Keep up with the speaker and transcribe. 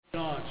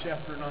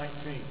chapter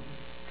 19.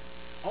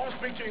 I want to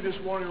speak to you this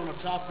morning on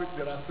a topic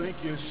that I think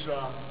is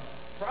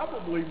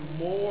probably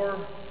more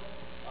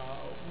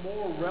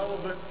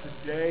relevant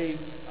today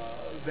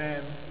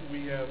than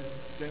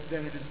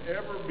it has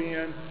ever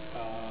been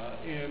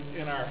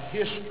in our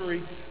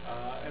history,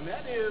 and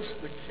that is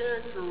the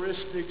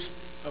characteristics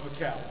of a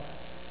coward.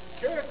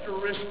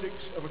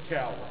 Characteristics of a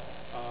coward.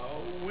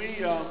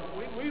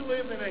 We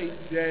live in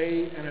a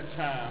day and a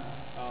time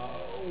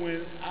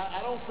when I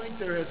don't think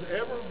there has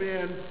ever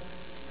been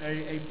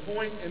a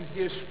point in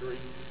history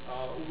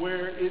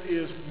where it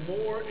is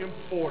more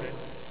important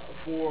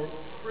for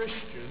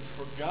Christians,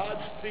 for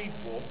God's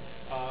people,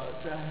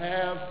 to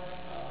have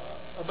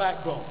a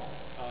backbone,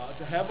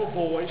 to have a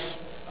voice,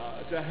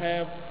 to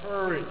have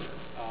courage.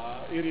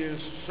 It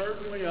is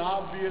certainly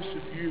obvious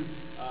if you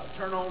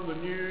turn on the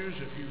news,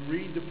 if you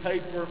read the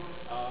paper,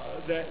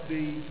 that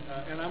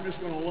and I'm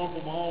just going to lump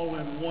them all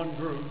in one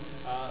group,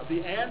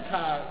 the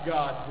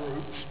anti-God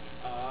groups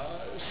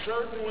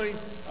certainly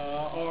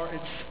are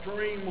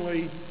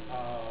extremely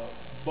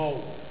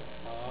bold,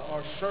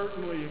 are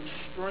certainly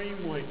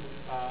extremely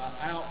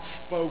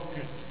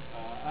outspoken.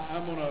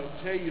 I'm going to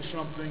tell you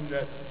something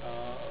that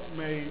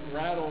may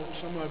rattle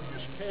some of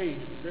you's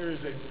cage. There is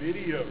a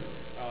video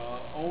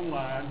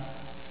online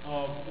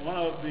of one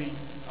of the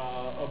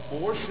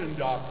abortion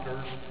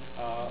doctors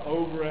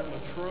over at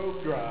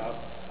Latrobe Drive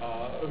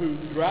who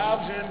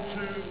drives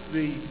into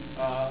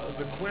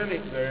the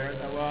clinic there.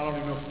 Well, I don't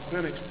even know if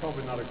clinic's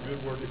probably not a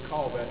good word to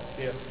call that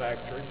death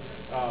factory.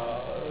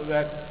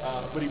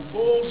 But he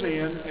pulls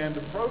in, and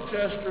the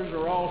protesters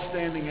are all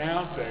standing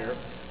out there,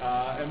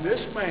 and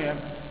this man,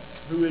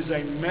 who is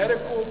a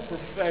medical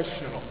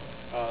professional,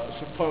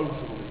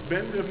 supposedly,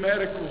 been to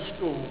medical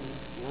school,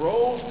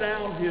 rolls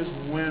down his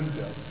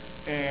window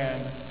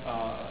and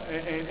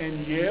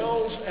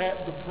yells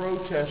at the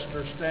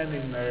protesters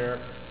standing there,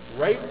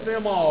 "Rape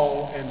them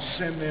all and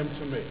send them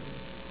to me."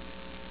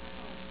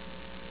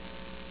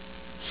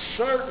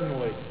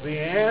 Certainly, the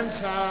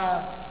anti-godly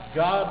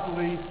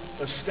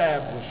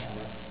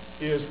establishment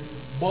is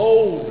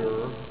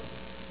bolder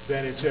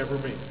than it's ever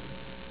been.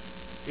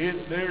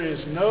 There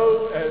is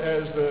no,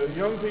 as the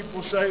young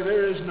people say,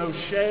 there is no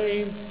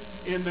shame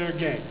in their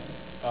game.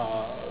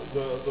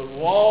 The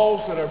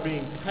laws that are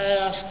being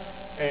passed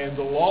and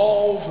the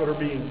laws that are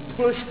being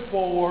pushed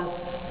for,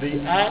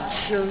 the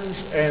actions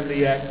and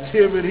the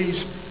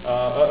activities,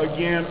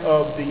 again,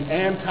 of the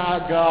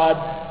anti-God,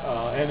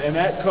 and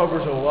that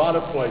covers a lot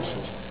of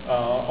places,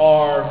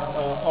 are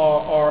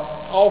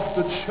off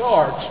the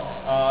charts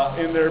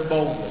in their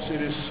boldness.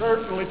 It is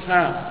certainly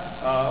time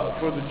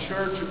for the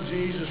Church of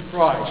Jesus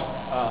Christ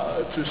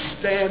to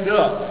stand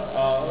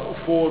up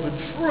for the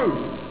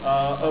truth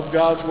of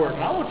God's Word.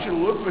 And I want you to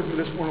look with me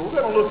this morning. We're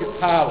going to look at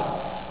Pilate,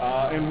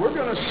 and we're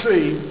going to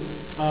see,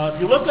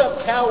 if you look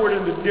up coward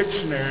in the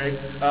dictionary,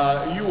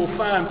 you will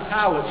find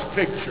Pilate's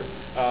picture.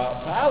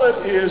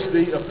 Pilate is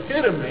the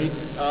epitome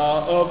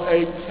of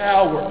a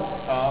coward,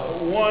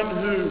 one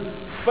who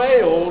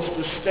fails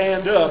to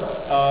stand up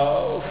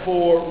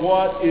for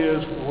what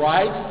is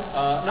right,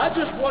 not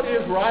just what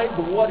is right,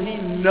 but what he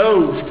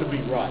knows to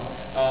be right.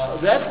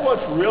 That's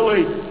what's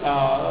really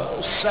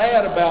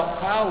sad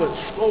about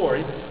Pilate's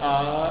story,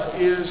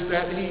 is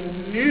that he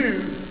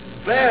knew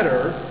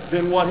better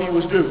than what he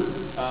was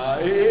doing.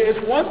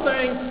 It's one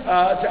thing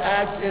to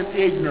act in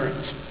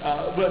ignorance,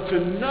 but to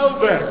know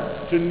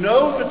better, to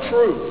know the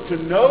truth, to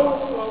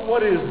know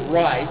what is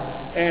right,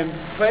 and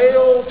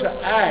fail to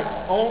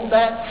act on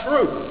that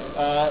truth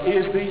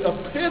is the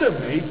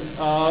epitome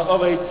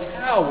of a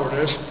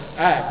cowardice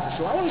act.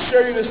 So I want to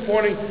share you this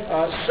morning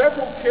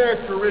several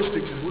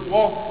characteristics as we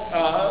walk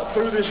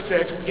through this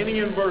text, beginning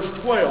in verse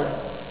 12,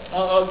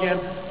 of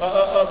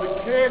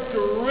the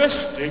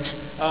characteristics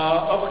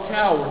of a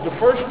coward. The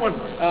first one,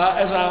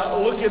 as I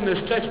look in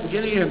this text,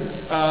 beginning in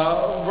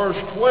verse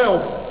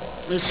 12,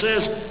 it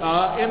says,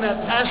 in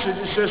that passage,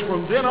 it says,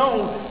 "From then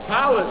on,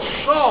 Pilate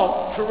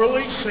sought to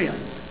release him."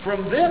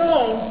 From then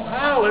on,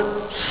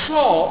 Pilate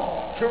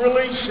sought to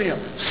release him.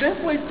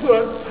 Simply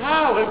put,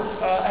 Pilate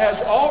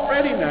has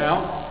already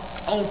now,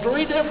 on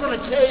three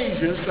different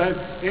occasions,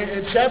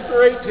 in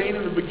chapter 18,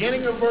 in the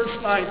beginning of verse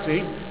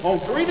 19, on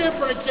three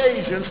different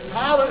occasions,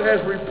 Pilate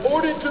has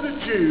reported to the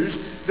Jews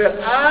that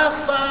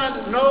I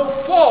find no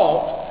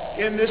fault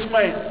in this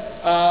man.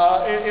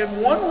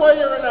 In one way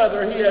or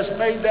another, he has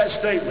made that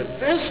statement.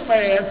 This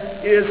man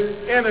is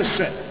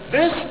innocent.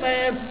 This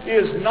man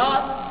is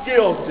not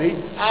guilty.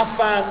 I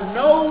find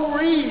no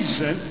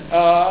reason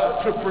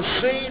to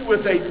proceed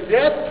with a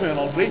death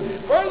penalty.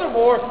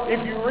 Furthermore,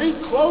 if you read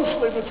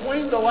closely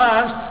between the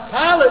lines,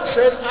 Pilate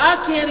says,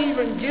 I can't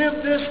even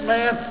give this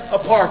man a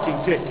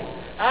parking ticket.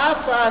 I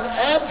find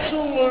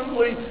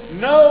absolutely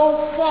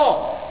no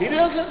fault. He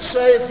doesn't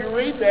say, if you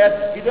read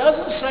that, he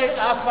doesn't say,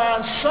 I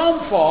find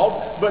some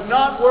fault, but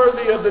not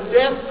worthy of the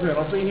death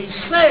penalty. He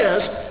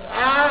says,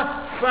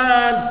 I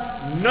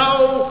find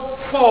no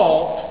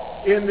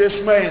fault in this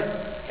man.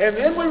 And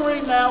then we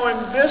read now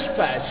in this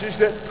passage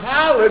that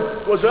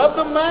Pilate was of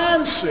the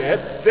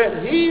mindset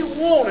that he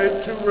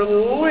wanted to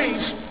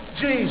release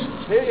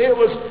Jesus. It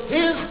was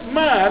his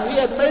mind. He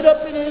had made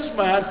up in his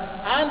mind,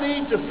 I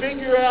need to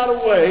figure out a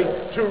way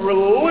to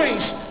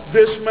release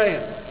this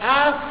man.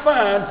 I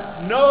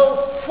find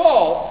no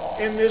fault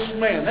in this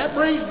man. That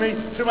brings me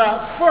to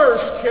my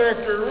first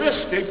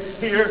characteristic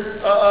here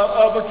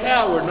of a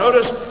coward.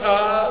 Notice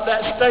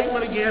that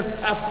statement again.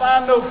 I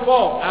find no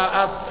fault.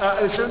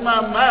 It's in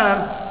my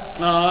mind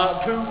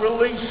to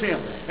release him.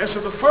 And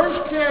so the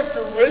first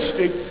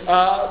characteristic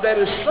that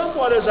is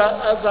somewhat, as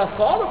I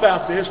thought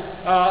about this,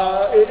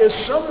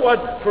 is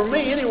somewhat, for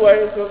me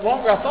anyway, the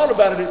longer I thought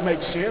about it, it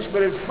makes sense.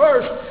 But at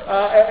first,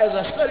 as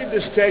I studied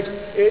this text,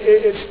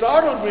 it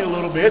startled me a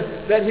little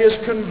bit that his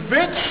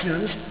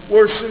convictions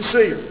were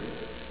sincere.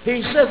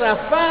 He says,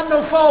 I find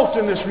no fault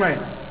in this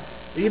man.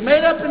 He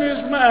made up in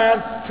his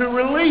mind to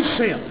release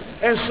him.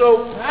 And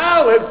so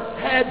Pilate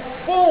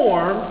had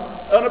formed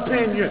an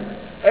opinion.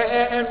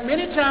 And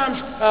many times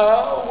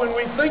when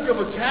we think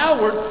of a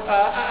coward,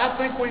 I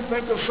think we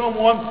think of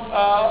someone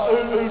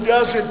who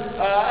doesn't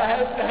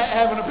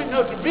have an opinion.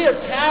 No, to be a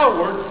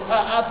coward,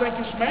 I think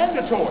is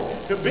mandatory.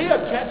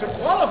 To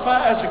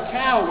qualify as a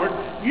coward,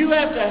 you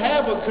have to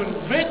have a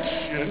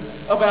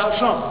conviction about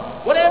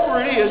something.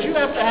 Whatever it is, you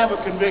have to have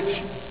a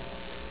conviction.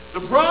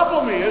 The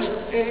problem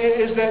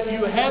is that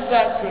you have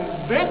that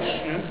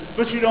conviction,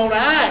 but you don't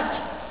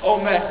act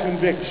on that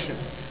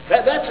conviction.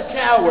 That's a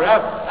coward.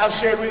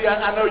 I've shared with you,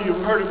 I know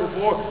you've heard it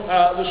before,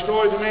 the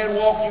story of the man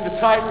walking the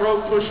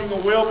tightrope pushing a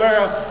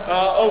wheelbarrow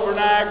over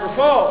Niagara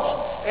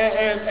Falls.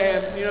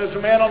 And there's a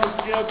man on the,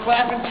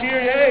 clapping,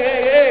 cheering,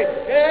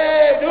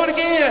 hey, do it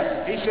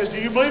again. He says, do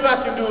you believe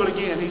I can do it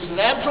again? He says,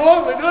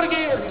 absolutely, do it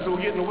again. He says,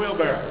 we'll get in the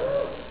wheelbarrow.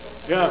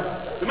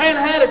 Yeah. The man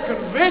had a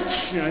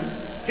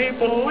conviction. He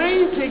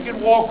believed he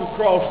could walk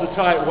across the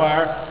tight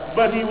wire,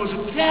 but he was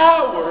a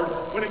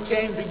coward when it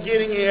came to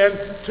getting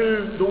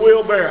into the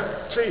wheelbarrow.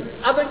 See,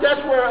 I think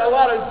that's where a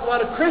lot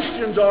of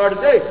Christians are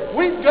today.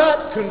 We've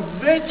got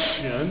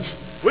convictions.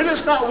 We're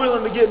just not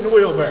willing to get in the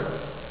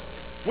wheelbarrow.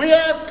 We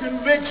have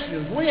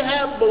convictions. We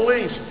have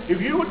beliefs.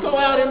 If you would go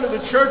out into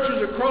the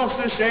churches across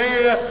this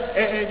area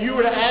and you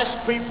were to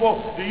ask people,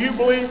 do you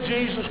believe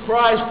Jesus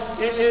Christ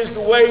is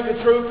the way, the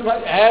truth?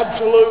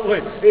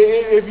 Absolutely.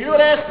 If you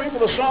would ask people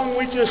the song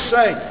we just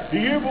sang,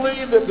 do you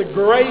believe that the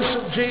grace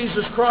of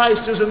Jesus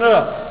Christ is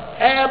enough?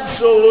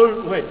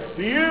 Absolutely.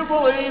 Do you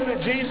believe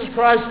that Jesus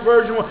Christ the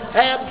Virgin was?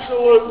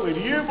 Absolutely.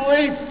 Do you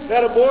believe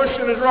that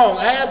abortion is wrong?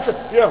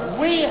 Absolutely. Yeah,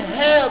 we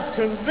have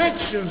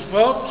convictions,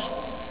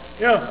 folks.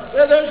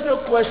 There's no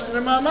question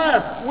in my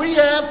mind. We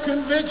have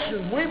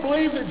convictions. We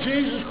believe that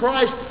Jesus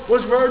Christ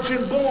was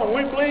virgin born.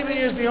 We believe he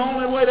is the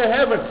only way to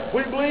heaven.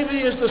 We believe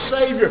he is the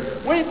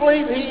Savior. We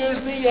believe he is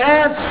the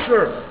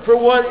answer for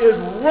what is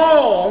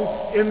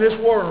wrong in this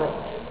world.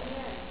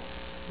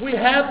 We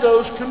have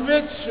those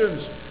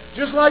convictions.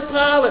 Just like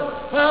Pilate.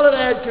 Pilate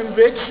had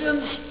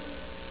convictions.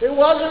 It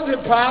wasn't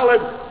that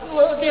Pilate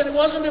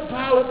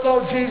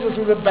thought Jesus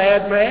was a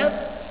bad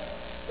man.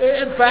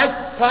 In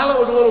fact, Pilate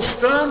was a little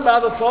stunned by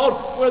the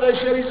thought where they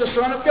said he's the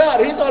Son of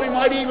God. He thought he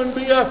might even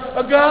be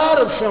a God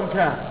of some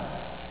kind.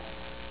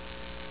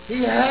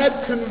 He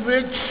had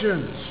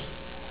convictions.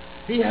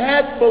 He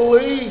had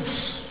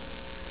beliefs.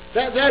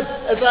 As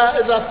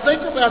I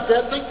think about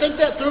that, think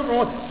that through for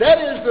a moment.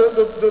 That is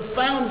the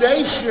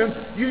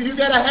foundation. You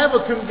got to have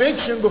a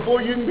conviction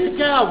before you can be a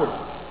coward.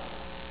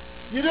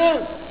 You do.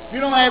 If you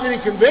don't have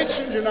any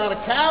convictions, you're not a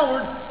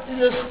coward.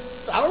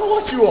 I don't know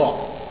what you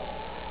are.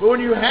 But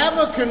when you have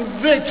a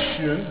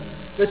conviction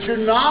that you're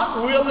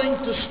not willing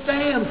to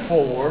stand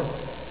for,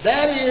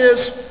 that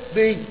is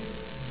the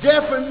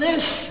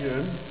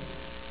definition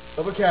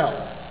of a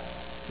coward.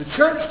 The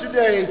church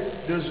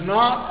today does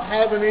not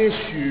have an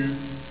issue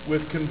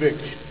with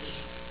convictions.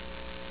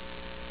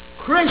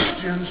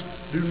 Christians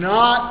do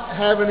not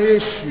have an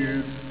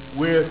issue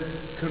with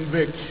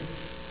convictions.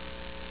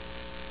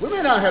 We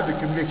may not have the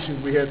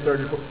convictions we had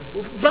 34.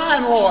 By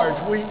and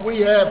large, we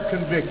have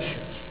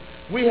convictions.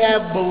 We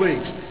have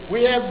beliefs.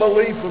 We have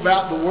belief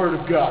about the Word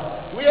of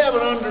God. We have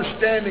an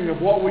understanding of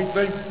what we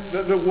think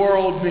that the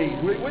world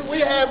needs. We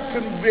have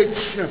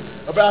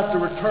conviction about the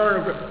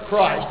return of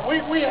Christ.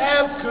 We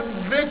have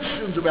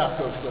convictions about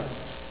those things.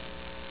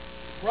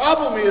 The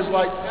problem is,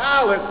 like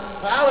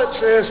Pilate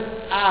says,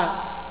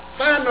 I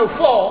find no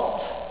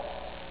fault.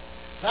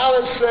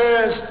 Pilate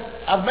says,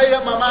 I've made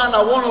up my mind,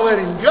 I want to let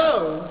him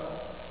go.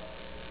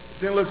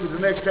 Then look at the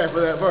next half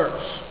of that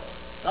verse.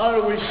 Not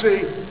only do we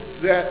see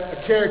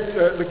that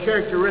the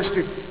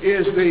characteristic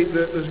is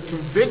the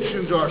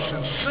convictions are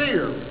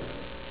sincere,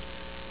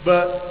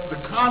 but the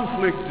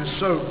conflict is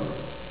sober.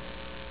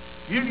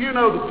 You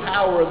know the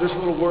power of this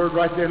little word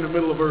right there in the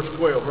middle of verse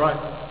 12, right?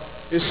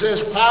 It says,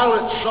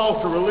 Pilate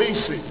sought to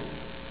release him,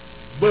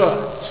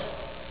 but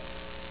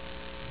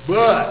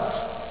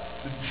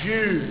the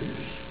Jews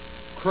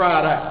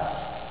cried out.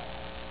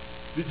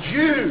 The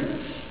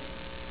Jews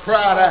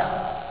cried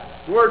out.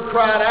 The word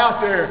cried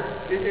out there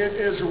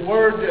is a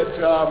word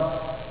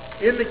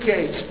that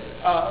indicates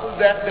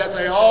that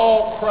they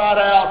all cried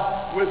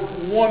out with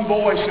one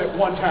voice at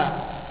one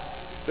time.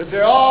 That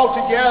they all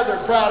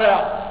together cried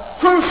out,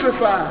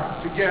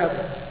 crucify him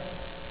together.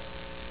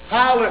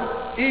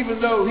 Pilate,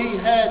 even though he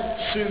had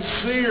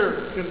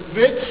sincere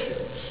convictions,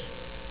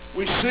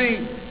 we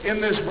see in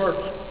this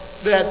verse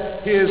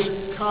that his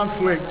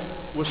conflict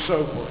was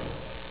sobering.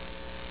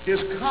 His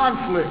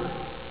conflict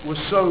was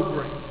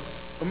sobering.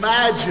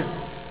 Imagine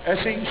as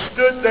he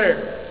stood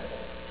there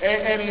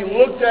and he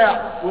looked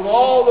out with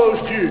all those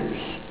Jews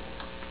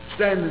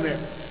standing there.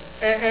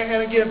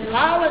 And again,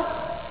 Pilate,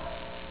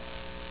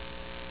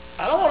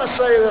 I don't want to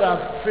say that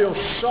I feel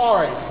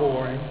sorry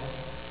for him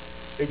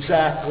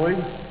exactly,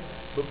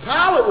 but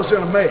Pilate was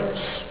in a mess.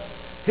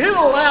 He had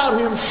allowed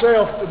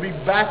himself to be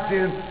backed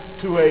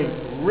into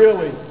a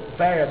really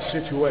bad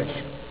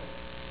situation.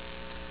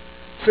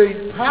 See,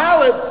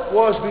 Pilate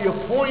was the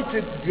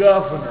appointed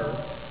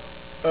governor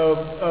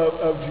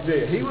of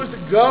Judea. He was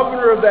the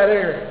governor of that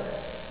area.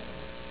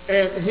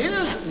 And he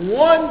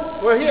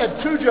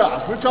had two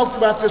jobs. We talked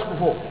about this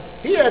before.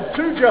 He had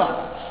two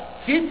jobs.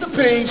 Keep the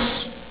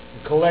peace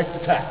and collect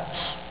the tax.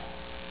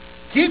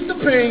 Keep the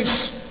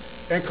peace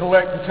and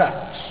collect the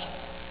tax.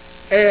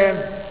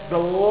 And the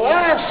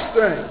last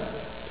thing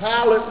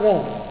Pilate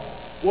wanted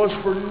was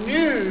for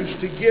news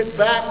to get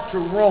back to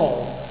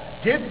Rome,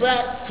 get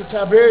back to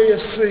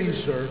Tiberius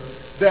Caesar,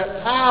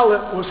 that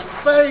Pilate was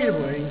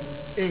failing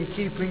in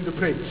keeping the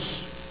peace.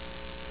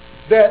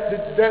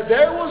 That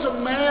there was a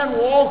man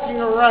walking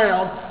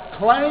around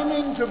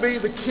claiming to be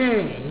the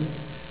king,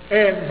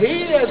 and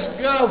he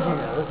as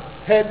governor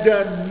had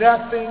done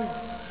nothing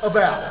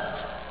about it.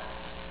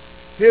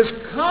 His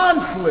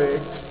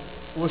conflict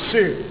was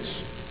serious.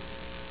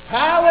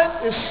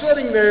 Pilate is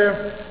sitting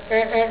there,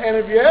 and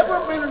have you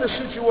ever been in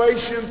a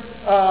situation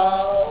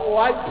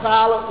like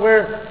Pilate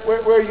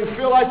where you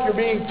feel like you're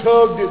being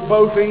tugged at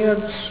both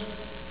ends?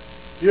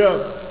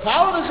 Yeah.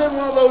 Pilate is in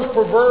one of those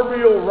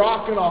proverbial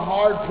rock in a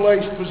hard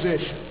place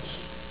positions.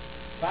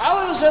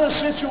 Pilate is in a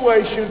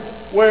situation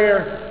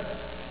where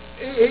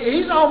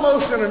he's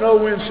almost in a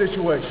no-win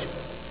situation.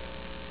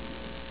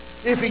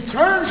 If he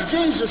turns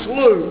Jesus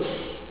loose,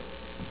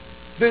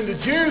 then the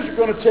Jews are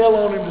going to tell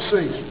on him to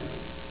Caesar.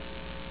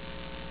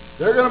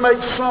 They're going to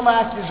make some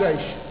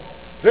accusation.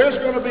 There's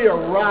going to be a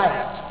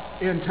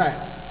riot in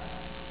town.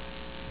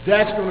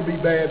 That's going to be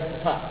bad for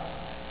Pilate.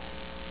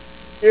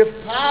 If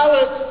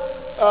Pilate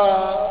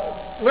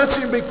lets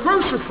him be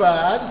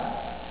crucified,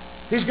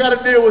 he's got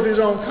to deal with his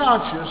own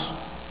conscience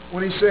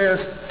when he says,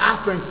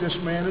 I think this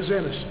man is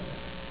innocent.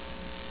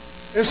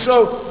 And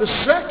so the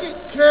second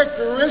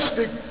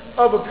characteristic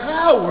of a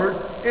coward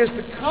is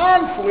the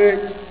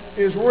conflict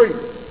is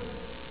real.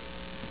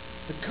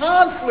 The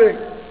conflict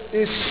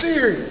is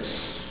serious.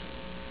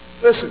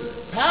 Listen,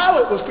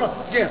 Pilate was,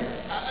 again,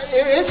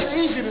 it's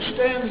easy to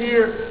stand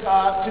here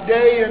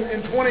today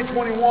in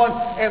 2021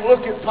 and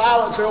look at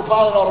Pilate and say, oh,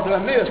 Pilate ought to have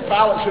done this,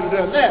 Pilate should have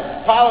done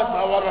that, Pilate,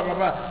 blah, blah, blah, blah,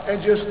 blah,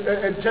 and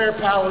tear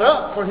Pilate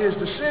up for his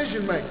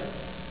decision making.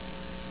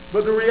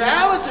 But the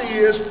reality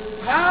is,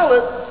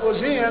 Pilate was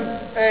in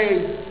a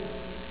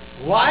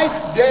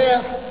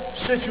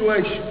life-death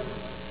situation.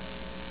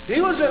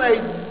 He was in a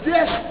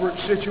desperate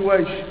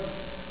situation.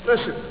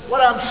 Listen,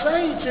 what I'm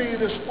saying to you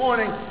this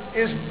morning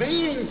is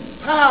being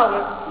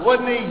Pilate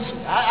wasn't easy.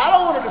 I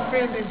don't want to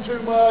defend him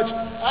too much,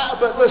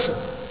 but listen,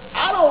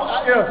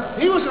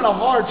 he was in a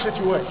hard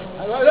situation.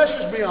 Let's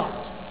just be honest.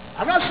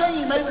 I'm not saying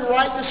he made the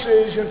right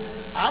decision.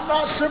 I'm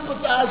not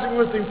sympathizing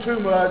with him too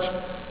much.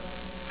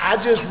 I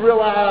just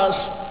realize,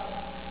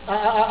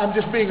 I'm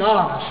just being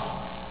honest.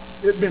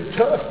 It'd been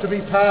tough to be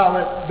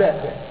Pilate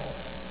that day.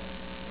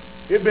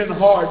 It'd been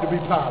hard to be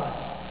Pilate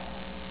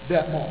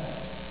that moment.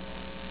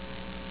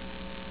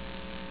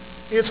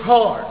 It's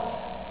hard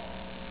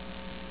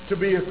to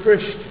be a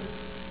Christian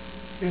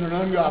in an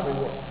ungodly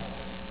world.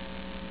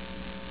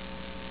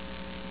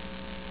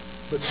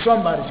 But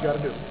somebody's got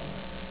to do it.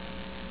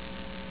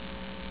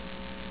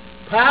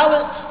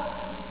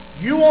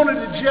 Pilate, you wanted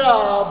a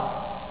job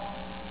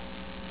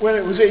when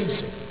it was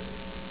easy.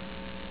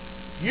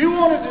 You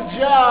wanted a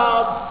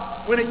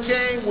job when it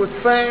came with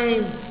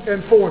fame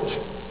and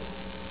fortune.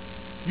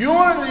 You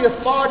wanted the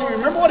authority.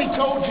 Remember what he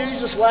told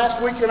Jesus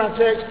last week in our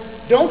text?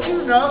 Don't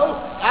you know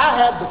I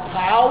have the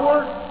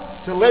power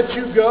to let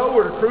you go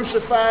or to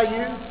crucify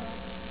you?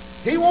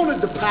 He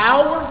wanted the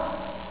power.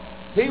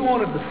 He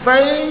wanted the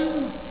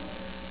fame.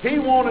 He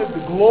wanted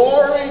the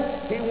glory.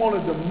 He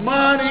wanted the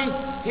money.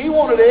 He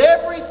wanted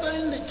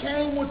everything that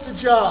came with the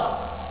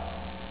job.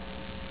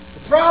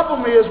 The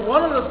problem is,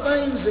 one of the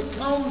things that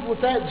comes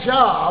with that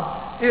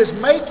job is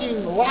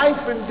making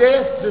life and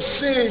death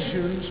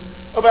decisions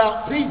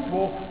about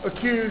people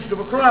accused of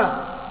a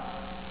crime.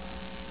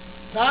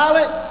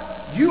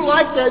 Pilate, you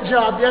liked that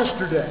job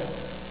yesterday.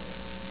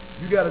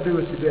 You got to do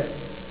it today.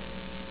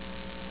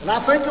 And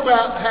I think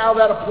about how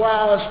that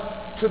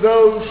applies to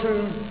those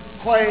who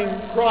claim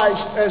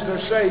Christ as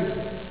their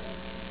Savior.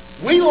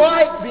 We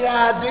like the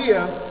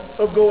idea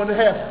of going to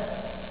heaven.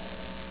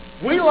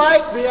 We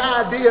like the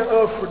idea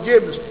of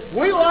forgiveness.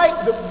 We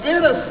like the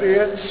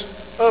benefits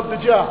of the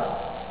job.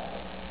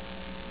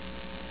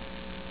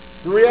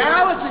 The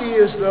reality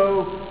is,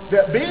 though,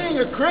 that being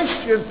a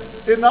Christian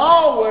isn't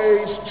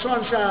always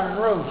sunshine and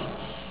roses.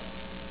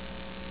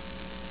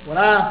 When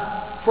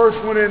I first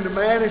went into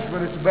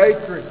management at the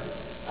bakery,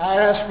 I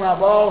asked my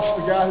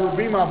boss, the guy who would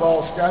be my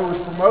boss, the guy who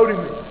was promoting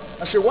me,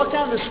 I said, what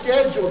kind of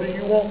schedule do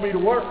you want me to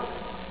work?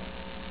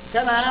 What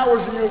kind of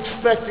hours are you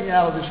expecting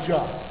out of this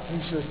job?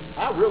 And he says,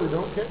 I really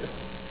don't care.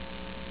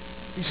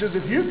 He says,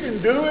 if you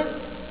can do it,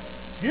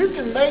 if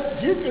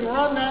you can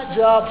run that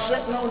job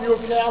sitting on your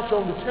couch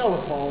on the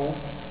telephone,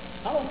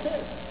 I don't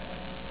care.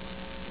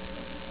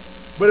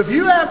 But if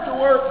you have to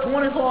work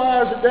 24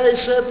 hours a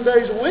day, 7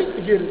 days a week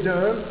to get it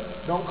done,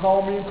 don't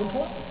call me and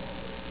complain.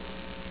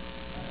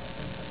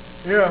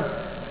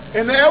 Yeah.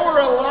 And there were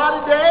a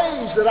lot of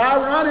days that I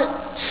run it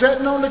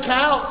sitting on the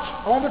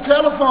couch, on the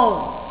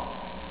telephone.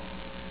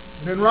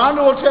 And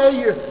Rhonda will tell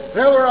you,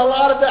 there were a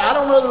lot of days, I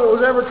don't know that it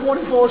was ever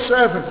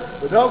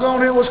 24/7, but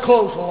doggone it was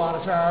close a lot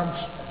of times.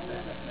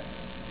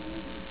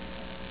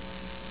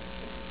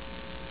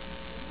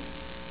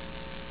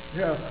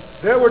 Yeah.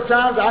 There were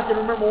times, I can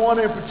remember one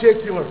in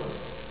particular.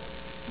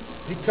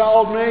 He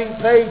called me,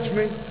 paged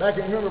me. Back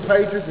in, remember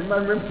pagers?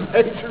 Anybody remember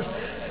pagers?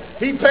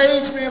 He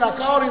paged me and I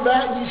called him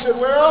back and he said,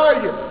 where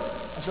are you?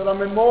 I said,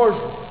 I'm in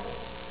Mooresville.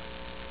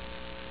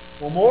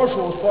 Well,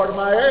 Mooresville was part of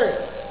my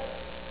area.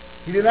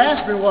 He didn't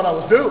ask me what I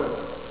was doing.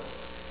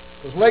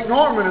 Because Lake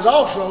Norman is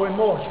also in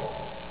Mooresville.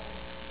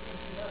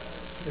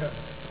 Yeah.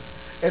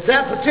 At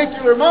that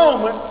particular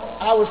moment,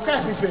 I was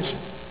crappie fishing.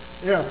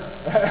 Yeah.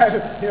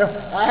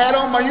 I had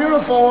on my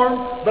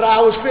uniform, but I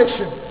was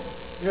fishing.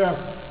 Yeah.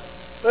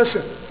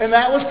 Listen, and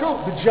that was cool.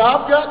 The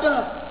job got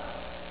done.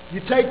 You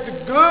take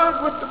the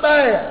good with the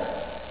bad.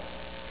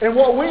 And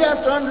what we have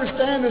to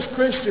understand as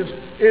Christians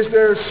is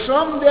there's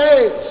some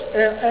days,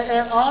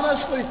 and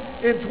honestly,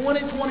 in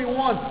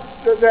 2021,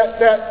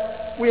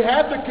 that we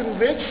have the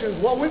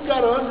convictions. What we've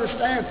got to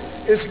understand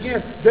is,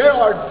 again, there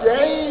are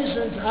days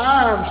and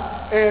times,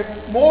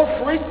 and more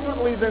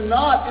frequently than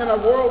not in our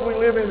world we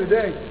live in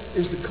today,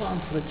 is the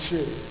conflict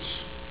serious.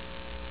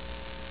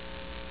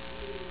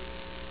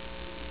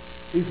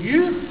 If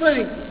you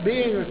think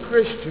being a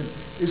Christian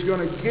is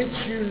going to get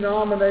you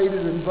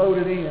nominated and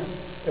voted in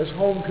as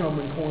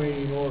homecoming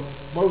queen or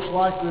most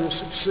likely to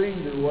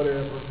succeed or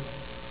whatever,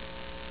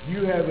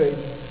 you have a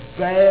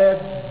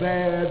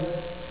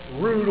bad,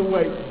 rude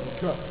awakening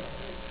coming.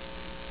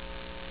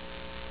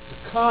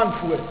 The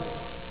conflict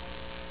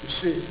is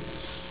serious.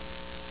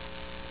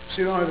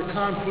 See, not only the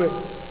conflict,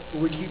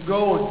 but we keep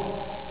going.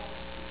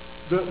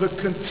 The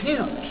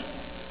contempt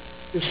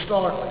is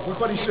startling. Look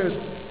what he says.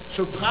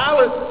 So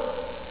Pilate,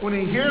 when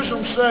he hears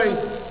them say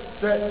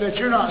that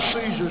you're not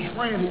Caesar's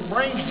friend, he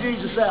brings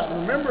Jesus out.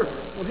 And remember,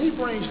 when he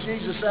brings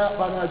Jesus out,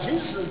 by now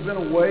Jesus has been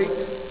awake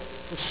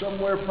for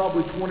somewhere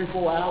probably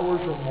 24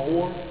 hours or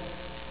more.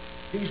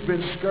 He's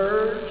been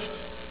scourged.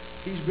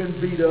 He's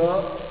been beat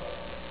up.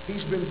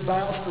 He's been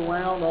bounced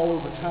around all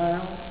over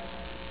town.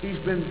 He's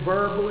been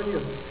verbally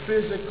and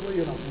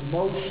physically and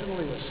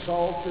emotionally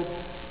assaulted.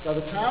 By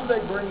the time they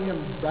bring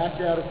him back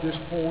out at this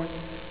point,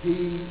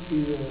 he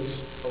is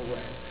a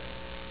wreck.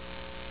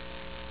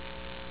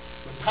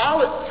 But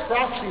Pilate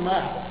trots him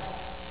out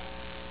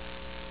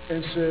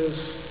and says,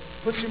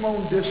 puts him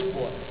on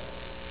display.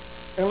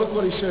 And look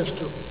what he says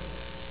to him.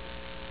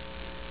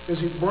 As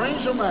he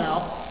brings him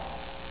out,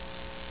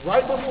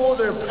 right before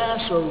their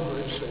Passover,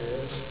 it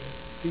says,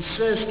 he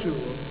says to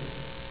him,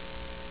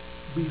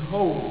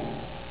 behold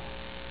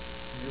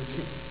your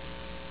king.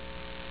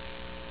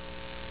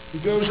 He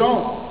goes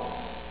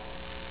on,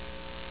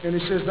 and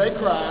he says, they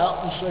cry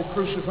out and say,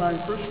 crucify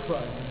him,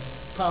 crucify him.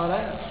 Pilate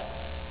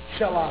asks,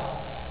 shall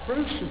I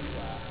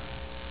crucify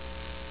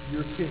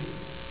your king?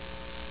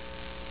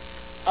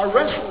 I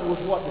wrestle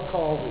with what to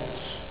call this,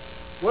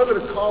 whether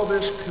to call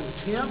this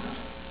contempt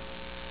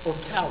or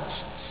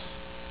callousness.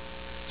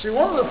 See,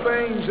 one of the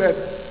things that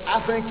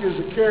I think is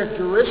a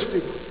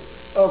characteristic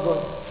of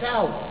a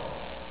coward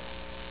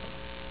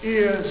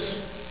is,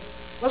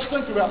 let's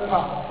think about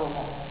Pilate for a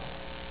moment.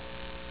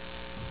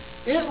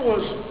 It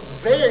was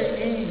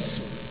very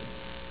easy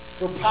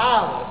for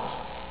Pilate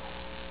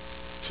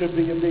to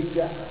be a big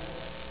guy.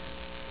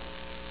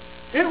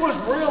 It was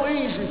real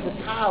easy for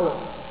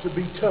Pilate to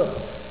be tough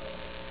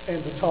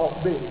and to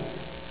talk big.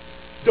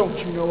 Don't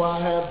you know I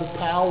have the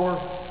power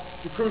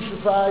to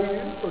crucify you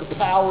or the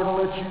power to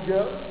let you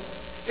go?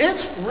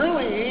 It's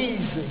really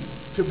easy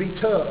to be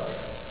tough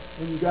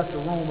when you got the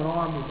Roman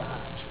army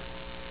behind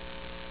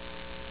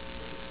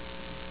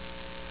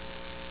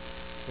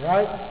you.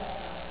 Right?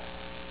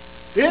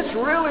 It's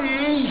really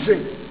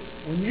easy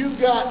when you've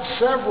got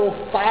several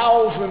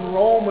thousand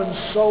Roman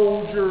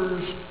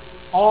soldiers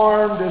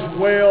armed as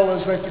well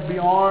as they could be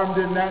armed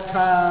in that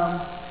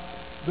time,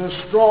 the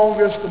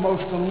strongest, the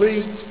most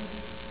elite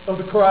of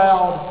the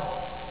crowd,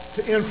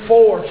 to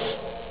enforce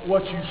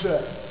what you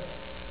say.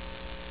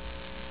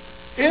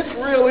 It's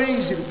real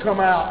easy to come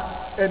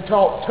out and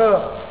talk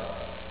tough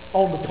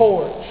on the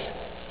porch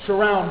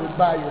surrounded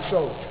by your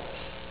soldiers.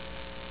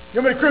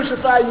 You want me to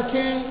crucify your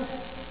king?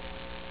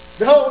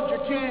 Behold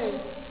your king.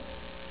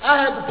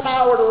 I have the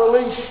power to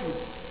release you.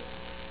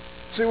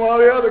 See,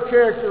 one of the other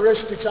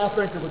characteristics I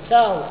think of a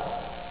coward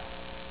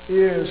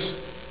is,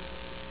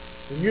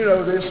 and you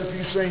know this if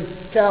you've seen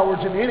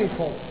cowards in any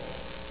form,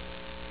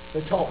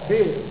 they talk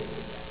big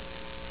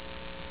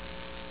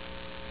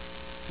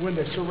when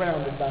they're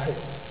surrounded by help.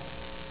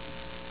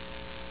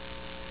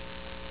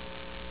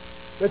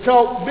 They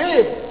talk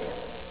big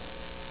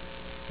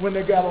when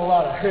they got a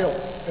lot of help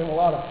and a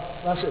lot of,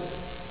 I said,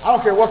 I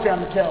don't care what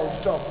kind of cowards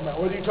you're talking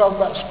about, whether you're talking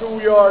about a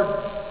schoolyard,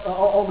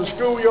 on the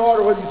schoolyard,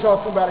 or whether you're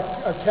talking about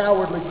a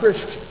cowardly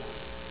Christian.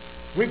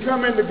 We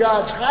come into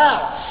God's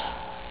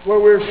house where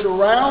we're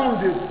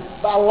surrounded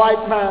by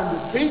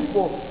like-minded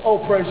people.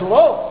 Oh, praise the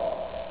Lord.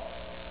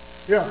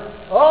 Yeah.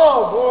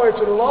 Oh, glory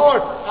to the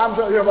Lord. I'm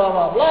telling you, blah,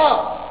 blah,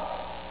 blah.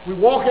 We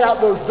walk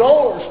out those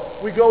doors.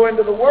 We go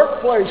into the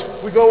workplace.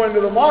 We go into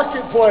the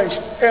marketplace.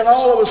 And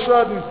all of a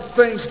sudden,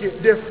 things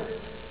get different.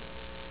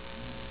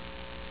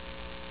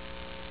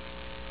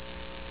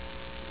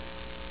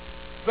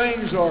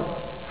 Things are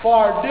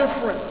far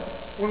different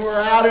when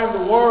we're out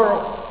in the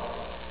world.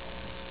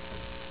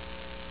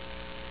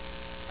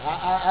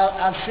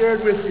 I've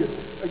shared with you,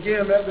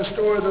 again, the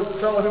story of the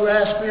fellow who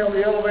asked me on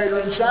the elevator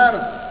in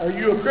China, are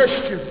you a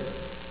Christian?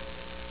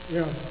 You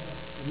know,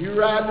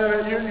 you're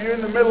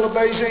in the middle of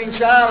Beijing,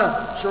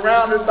 China,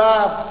 surrounded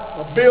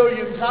by 1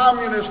 billion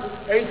communists,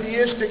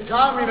 atheistic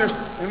communists,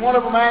 and one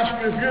of them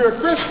asks you if you're a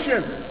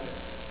Christian.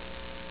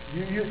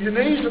 Your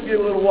knees will get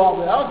a little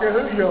wobbly. I don't care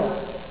who you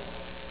are.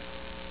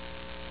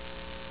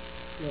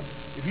 You know,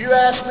 if you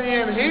ask me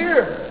in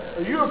here,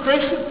 are you a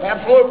Christian?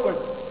 Absolutely.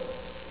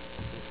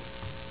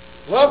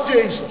 Love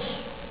Jesus.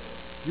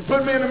 You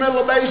put me in the middle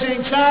of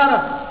Beijing,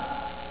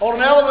 China, on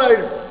an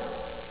elevator,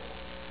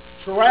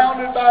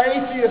 surrounded by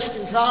atheists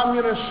and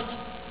communists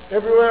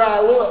everywhere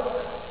I look.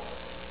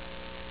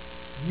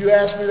 You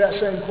ask me that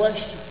same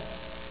question.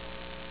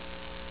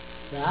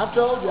 Now, I've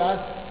told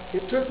you,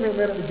 it took me a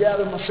minute to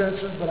gather my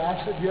senses, but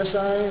I said, yes,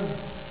 I am.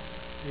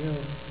 You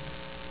know,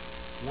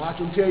 and I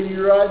can tell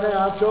you right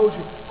now, I've told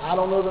you, I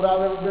don't know that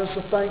I've ever been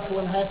so thankful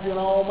and happy in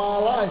all my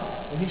life.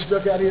 And he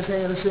stuck out his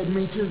hand and said,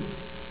 me too.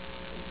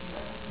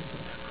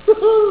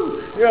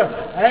 Yeah,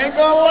 I ain't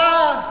gonna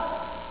lie.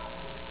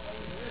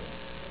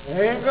 I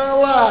ain't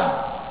gonna lie.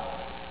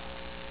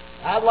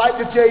 I'd like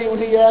to tell you when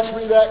he asked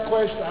me that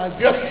question, I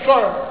yes,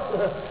 sir.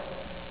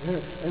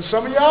 And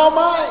some of y'all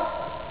might.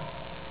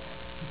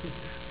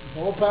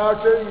 More power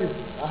to you.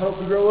 I hope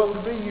to grow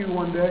up to be you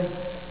one day.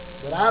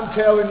 But I'm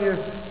telling you,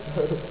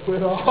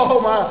 with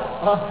all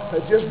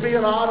my, just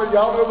being honored,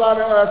 y'all know about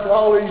it after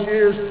all these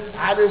years,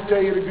 I just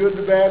tell you the good,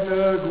 the bad, and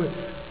the ugly.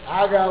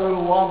 I got a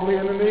little wobbly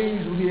in the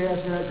knees when he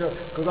asked me that question.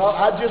 Because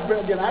I've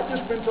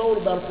just been told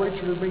about a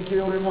preacher who's been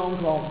killed in Hong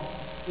Kong.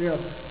 You know,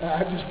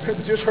 I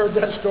just heard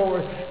that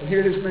story, and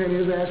here this man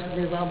is asking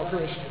me if I'm a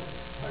Christian.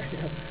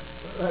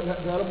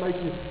 That'll make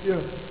you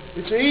know,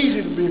 it's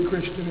easy to be a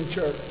Christian in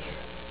church.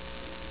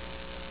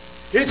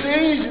 It's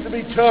easy to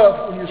be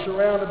tough when you're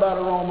surrounded by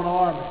the Roman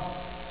army.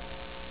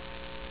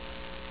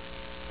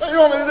 What do you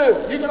want me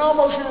to do? You can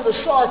almost hear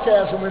the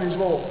sarcasm in his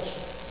voice.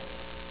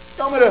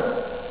 You want me to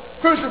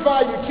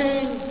crucify your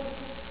king?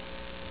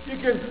 You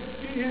can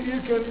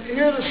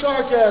hear the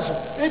sarcasm.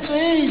 It's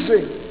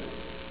easy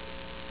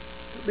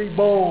to be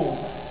bold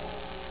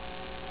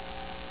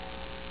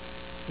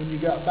when you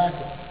got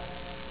backup.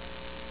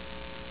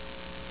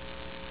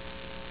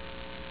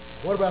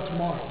 What about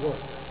tomorrow at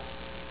work?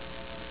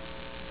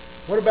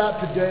 What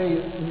about today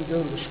when you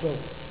go to the store?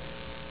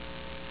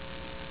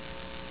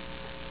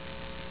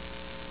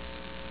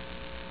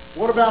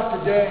 What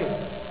about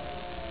today,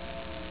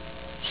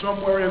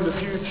 somewhere in the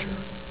future,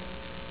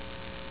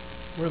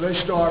 where they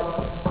start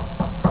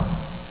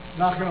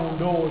knocking on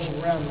doors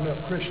and rounding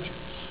up Christians?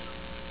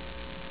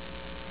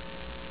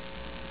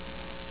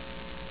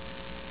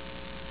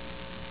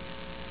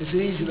 It's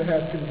easy to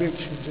have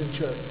convictions in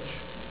church.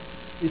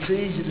 It's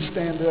easy to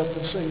stand up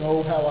and sing,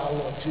 "Oh, how I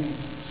love Jesus,"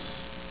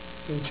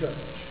 in church.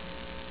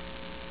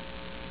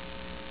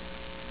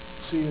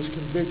 See his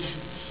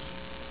convictions.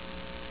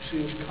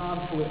 See his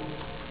conflict.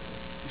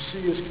 You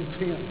see his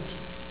contempt.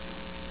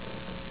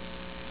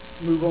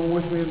 Move on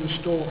with me in the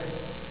story.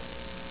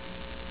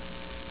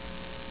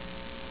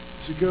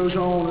 As it goes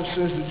on, it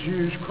says the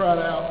Jews cried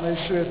out and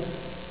they said,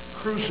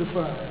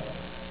 "Crucify him,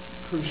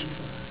 crucify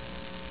him,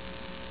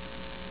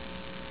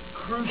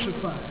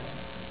 crucify him.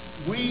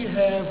 We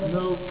have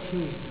no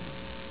king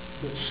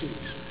but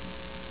Caesar."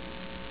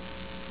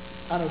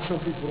 I know some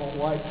people don't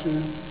like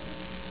to,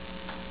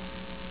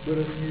 but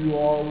if you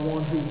are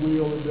one who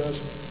will and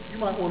doesn't, you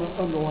might want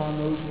to underline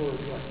those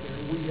words right there.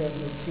 We have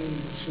no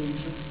king but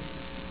Caesar.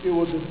 It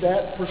was at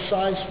that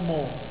precise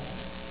moment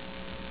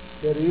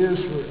that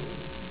Israel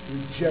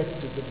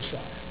rejected the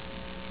Messiah.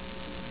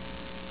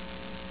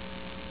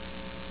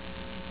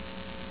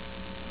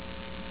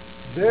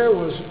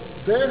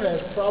 There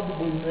has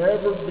probably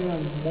never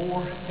been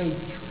more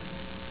hatred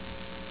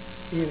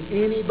in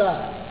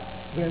anybody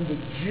than the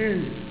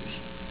Jews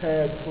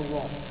had for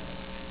Rome.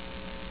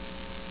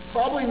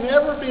 Probably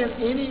never been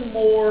any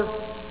more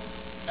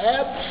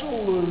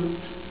absolute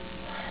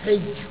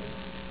hatred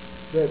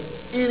that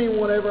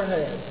anyone ever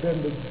had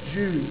than the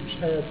Jews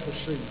had for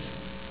Caesar,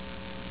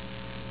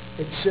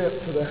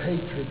 except for the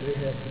hatred they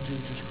had for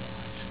Jesus Christ.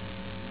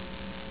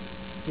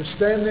 To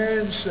stand there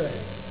and say,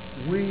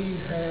 we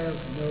have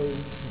no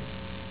king.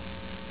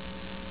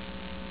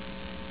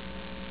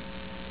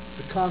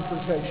 The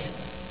confrontation.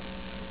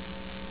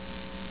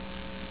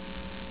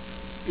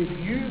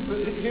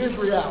 Here's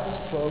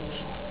reality, folks.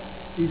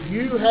 If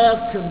you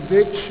have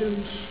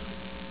convictions,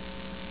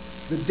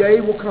 the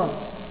day will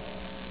come.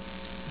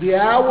 The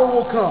hour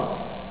will come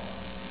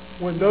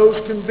when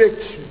those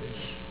convictions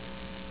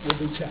will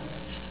be challenged.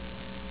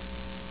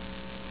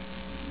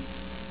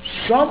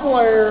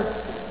 Somewhere,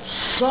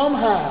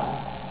 somehow,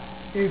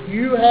 if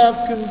you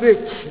have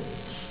convictions,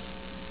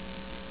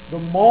 the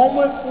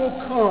moment will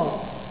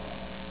come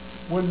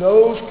when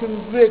those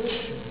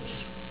convictions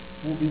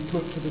will be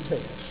put to the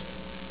test.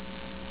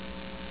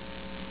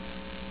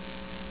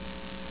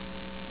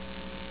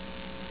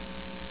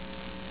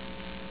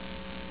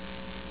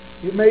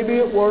 It may be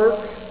at work,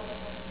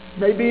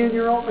 maybe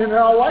in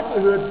all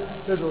likelihood,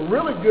 there's a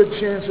really good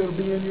chance it'll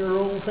be in your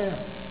own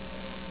family.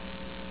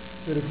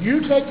 That if you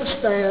take a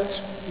stance,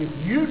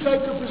 if you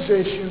take a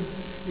position,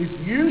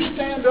 if you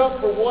stand up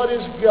for what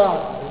is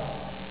godly,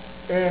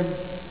 and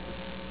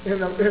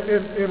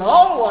in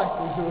all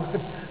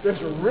likelihood,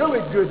 there's a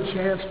really good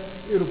chance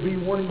it'll be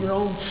one of your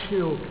own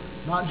children,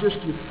 not just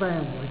your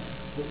family,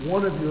 but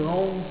one of your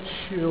own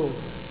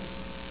children.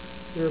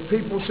 There are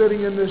people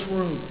sitting in this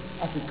room,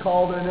 I could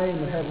call their name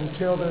and have them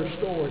tell their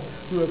story,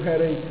 who have had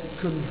a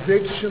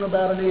conviction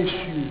about an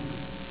issue,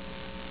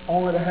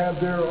 only to have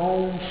their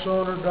own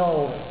son or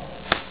daughter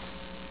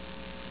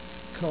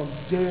come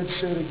dead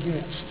set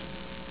against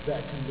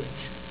that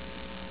conviction.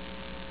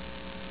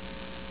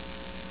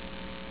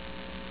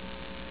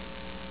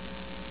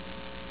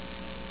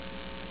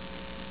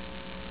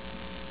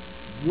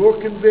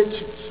 Your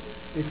convictions.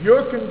 If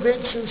your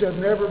convictions have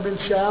never been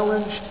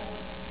challenged,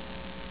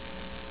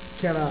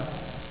 can I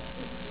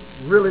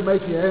really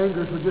make you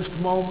angry for just a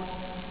moment?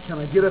 Can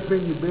I get up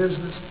in your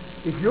business?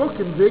 If your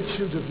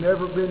convictions have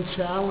never been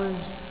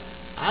challenged,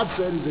 I'd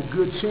say there's a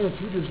good chance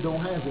you just don't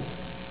have it.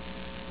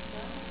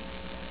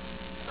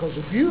 Because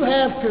if you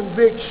have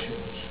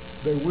convictions,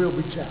 they will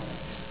be challenged.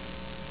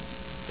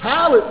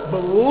 Pilate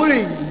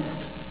believed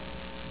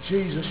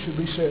Jesus should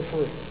be set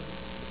free.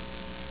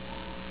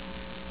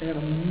 And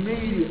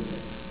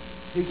immediately,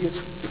 he gets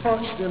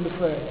punched in the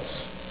face.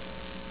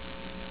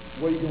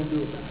 What are you going to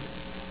do about it?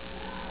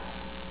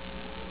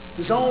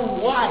 His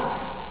own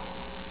wife,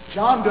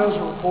 John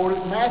doesn't report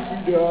it,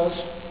 Matthew does.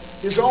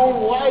 His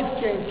own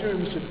wife came to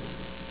him and said,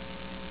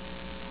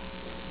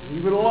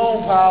 leave it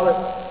alone,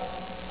 Pilate.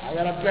 I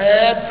got a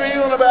bad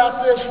feeling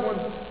about this one.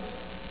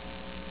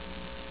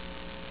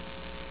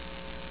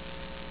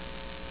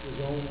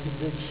 His own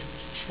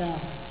convictions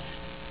challenged.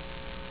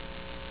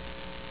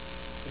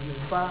 And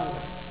then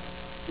finally,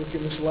 look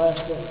in this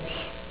last verse,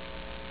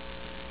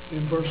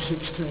 in verse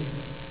 16.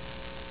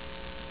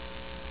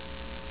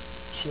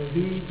 So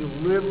he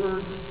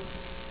delivered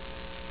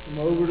him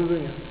over to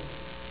them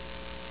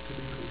to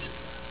be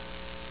crucified.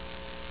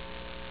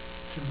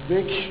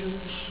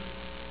 Convictions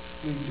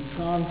lead to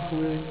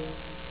conflict,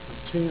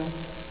 contempt,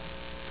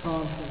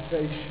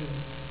 confrontation.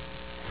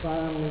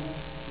 Finally,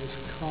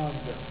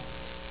 misconduct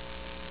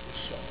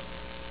is sought.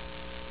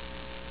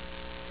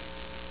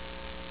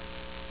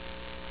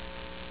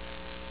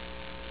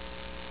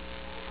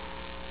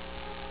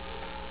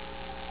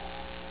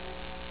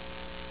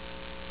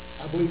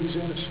 I believe he's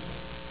innocent.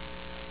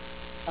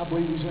 I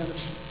believe he's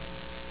innocent.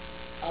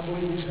 I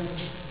believe he's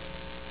innocent.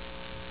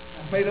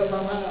 I've made up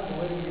my mind to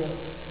let him go.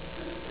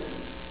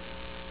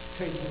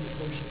 Take him to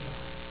crucify.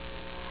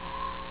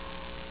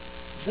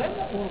 Is that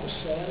not one of the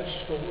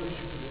saddest stories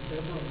you could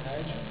ever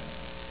imagine?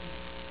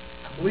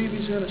 I believe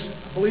he's innocent.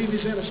 I believe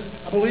he's innocent.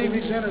 I believe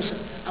he's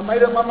innocent. I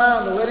made up my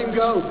mind to let him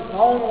go. My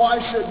own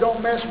wife said,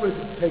 don't mess with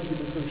him. Take him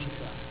to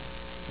crucify.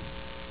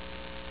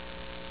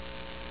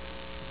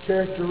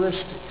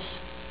 Characteristics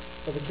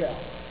of a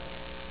Calvinist.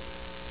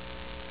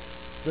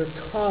 Their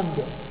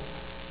conduct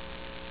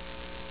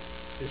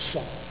is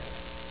solid.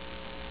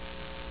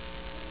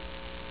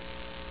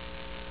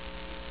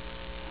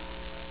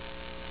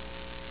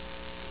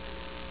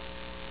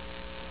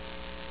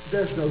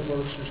 There's no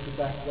verses to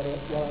back what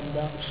I'm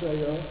about to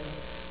say up.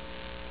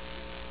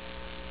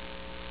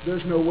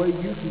 There's no way you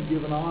can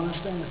give an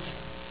honest answer.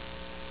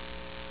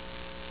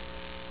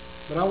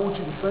 But I want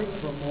you to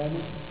think for a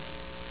moment.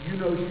 You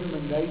know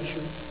human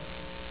nature.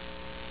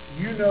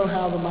 You know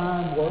how the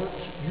mind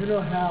works. You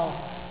know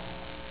how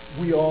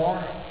we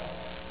are.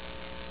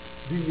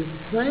 Do you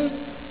think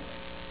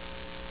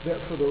that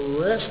for the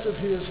rest of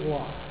his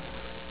life,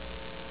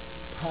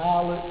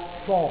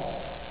 Pilate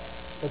thought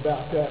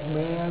about that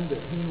man that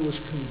he was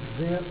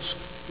convinced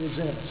is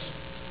innocent,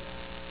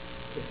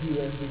 that he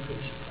had to be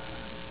crucified?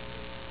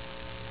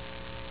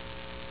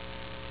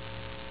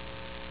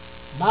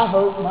 My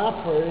hope,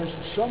 my prayer is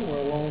that somewhere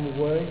along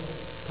the way,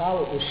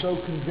 Pilate was so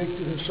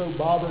convicted and so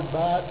bothered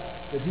by it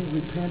that he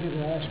repented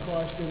and asked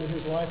Christ into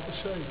his life to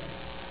save him.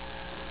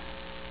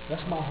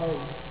 That's my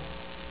hope.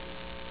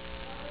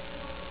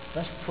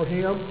 That's for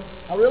him.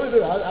 I really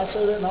do. I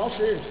say that in all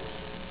seriousness.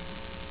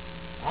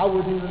 I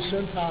wouldn't even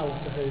send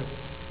Pilate to hell.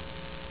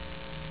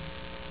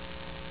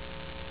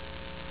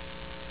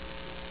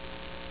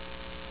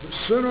 But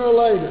sooner or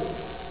later,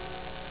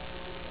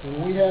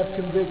 when we have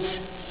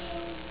convictions,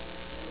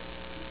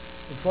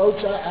 and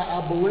folks,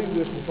 I believe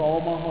this with all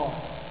my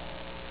heart.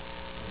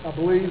 I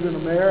believe in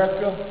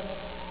America,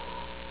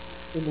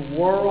 in the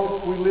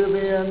world we live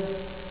in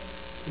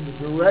the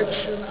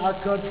direction our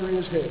country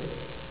is headed.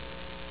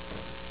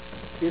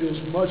 It is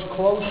much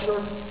closer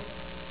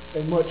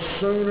and much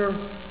sooner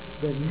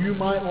than you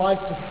might like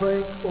to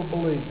think or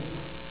believe.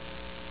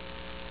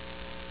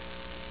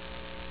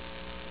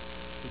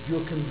 If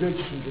your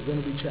convictions are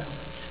going to be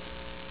challenged.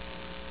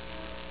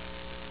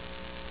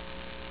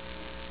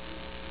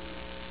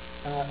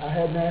 I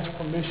hadn't asked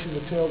permission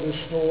to tell this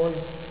story,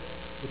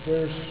 but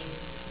there's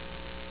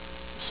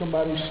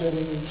somebody in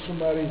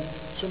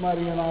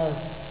our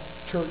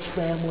church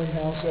family,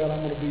 house that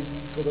I'm going to be,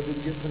 because I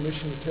didn't get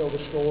permission to tell the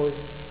story,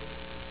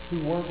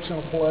 who works in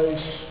a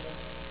place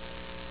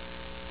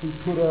who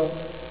put up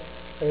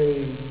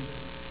a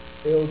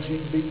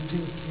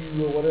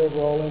LGBTQ or whatever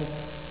all in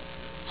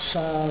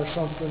sign or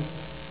something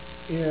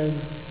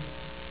in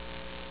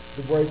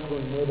the break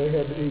room where they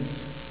had to eat.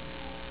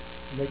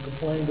 And they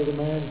complained to the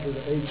manager,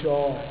 the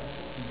HR,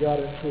 and got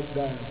it took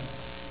down.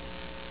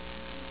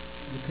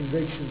 The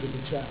convictions of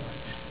the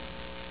challenge.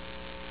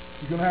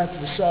 You're going to have to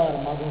decide,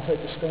 am I going to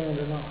take a stand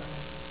or not?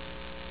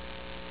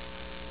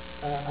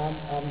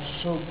 I'm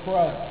so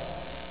proud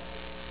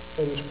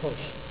of this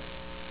person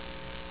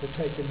for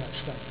taking that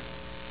stand.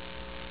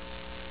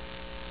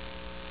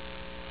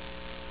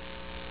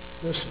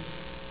 Listen,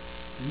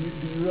 do you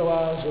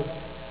realize that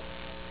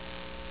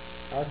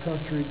our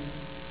country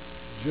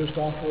just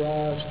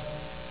authorized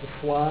the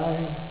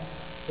flying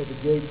of the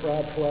gay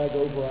pride flag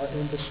over our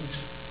embassies?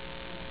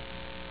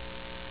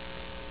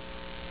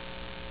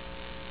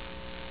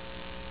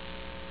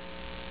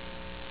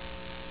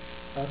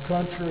 Our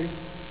country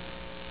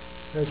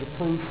has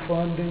approved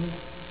funding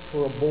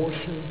for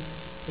abortion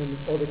in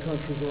other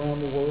countries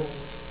around the world.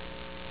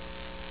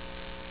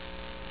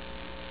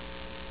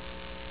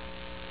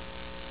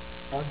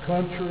 Our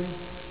country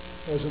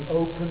has an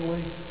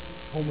openly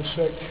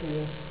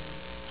homosexual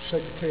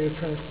Secretary of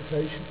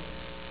Transportation.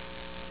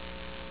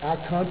 Our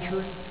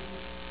country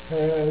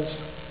has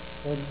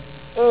an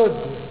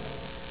ugly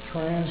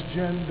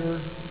transgender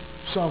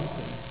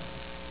something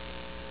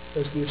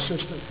as the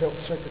Assistant Health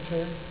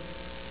Secretary.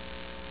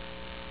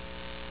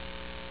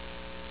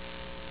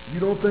 You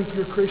don't think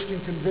your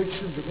Christian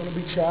convictions are going to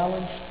be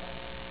challenged?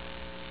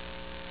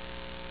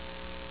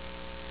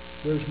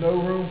 There's no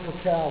room for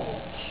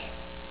cowards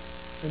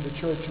in the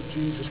Church of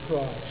Jesus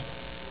Christ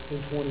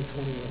in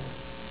 2021.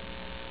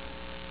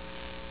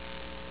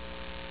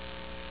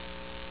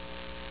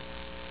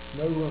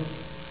 No room.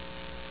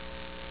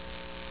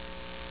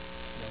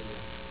 No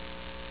room.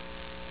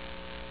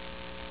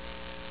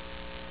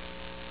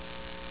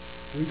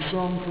 We've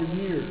sung for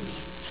years,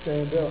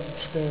 stand up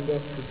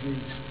for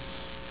Jesus.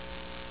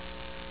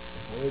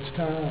 Well, it's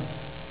time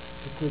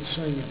to quit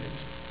singing it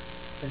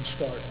and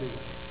start doing it.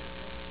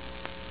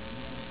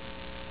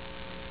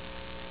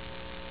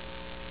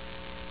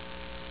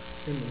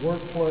 In the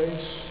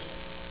workplace,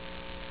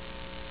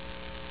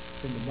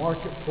 in the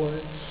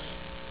marketplace,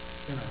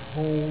 in our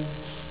homes,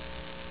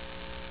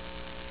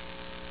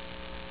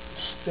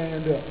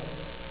 stand up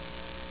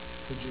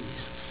for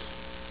Jesus.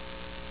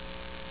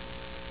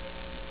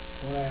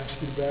 I want to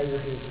ask you to bow your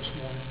head this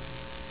morning.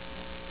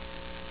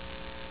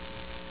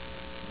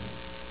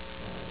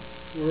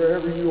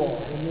 Wherever you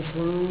are, in this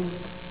room,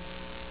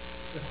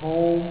 at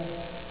home,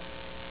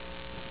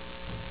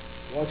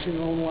 watching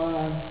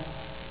online,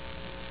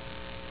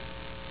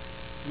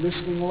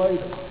 listening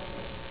later.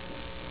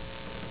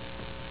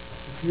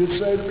 If you'd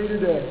say to me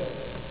today,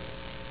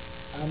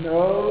 I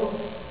know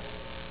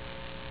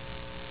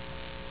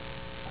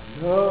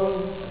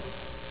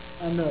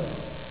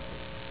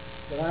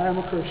that I am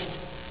a Christian,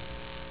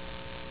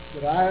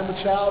 that I am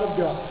a child of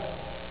God,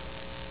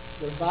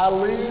 that if I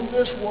leave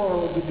this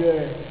world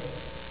today,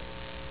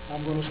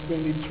 I'm going to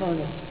spend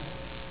eternity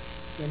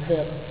in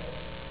heaven.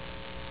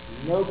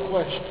 No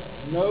question,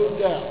 no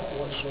doubt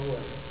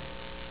whatsoever.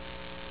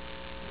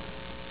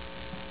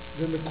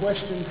 Then the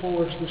question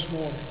for us this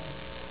morning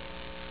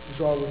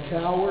is, are we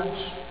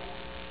cowards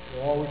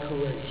or are we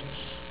courageous?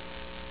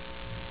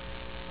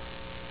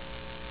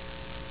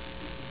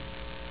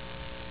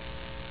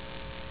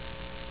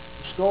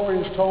 The story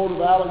is told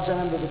of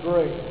Alexander the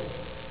Great.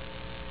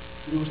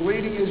 He was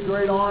leading his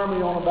great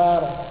army on a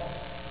battle,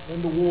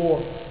 into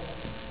war.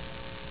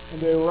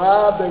 And they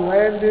arrived, they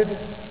landed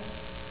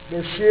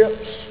their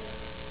ships,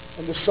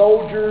 and the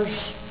soldiers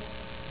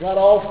got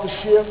off the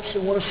ships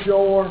and went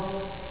ashore.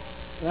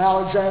 And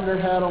Alexander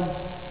had them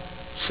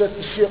set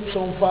the ships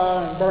on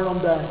fire and burn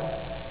them down.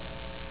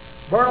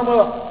 Burn them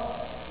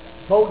up.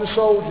 Told the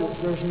soldiers,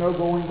 there's no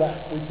going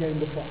back. We came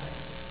to fight.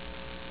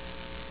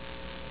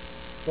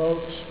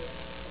 Folks,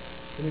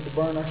 we need to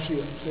burn our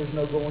ships. There's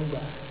no going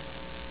back.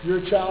 You're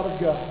a child of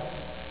God.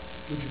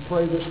 Would you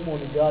pray this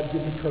morning, God,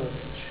 give me courage.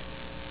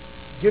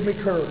 Give me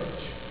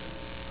courage.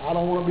 I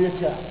don't want to be a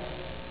coward.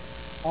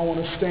 I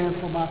want to stand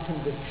for my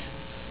convictions.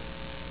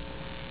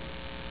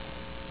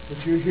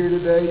 If you're here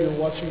today, you're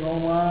watching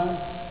online,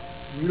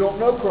 you don't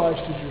know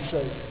Christ as your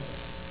Savior.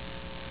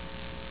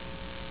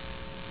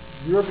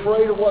 You're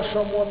afraid of what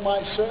someone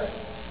might say.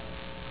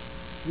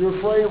 You're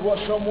afraid of what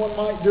someone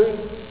might do.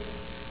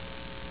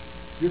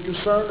 You're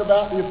concerned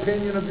about the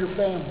opinion of your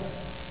family.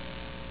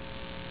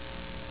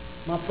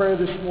 My prayer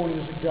this morning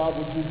is that God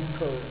would give you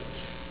courage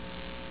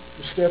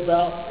to step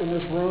out in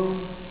this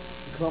room.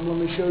 Come, let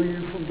me show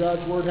you from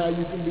God's Word how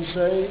you can be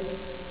saved.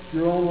 If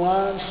you're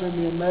online, send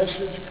me a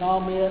message,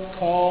 comment,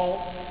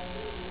 call,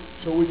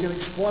 so we can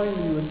explain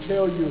to you and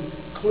tell you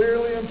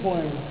clearly and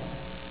plainly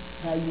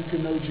how you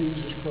can know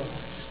Jesus Christ.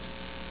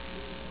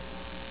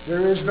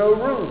 There is no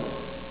room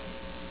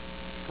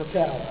for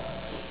cowards.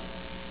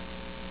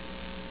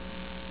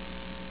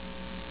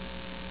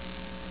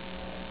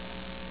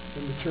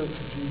 In the church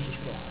of Jesus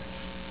Christ.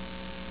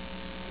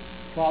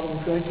 Father, we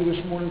thank you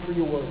this morning for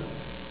your word.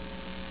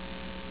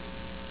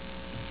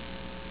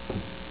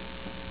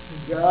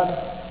 And God,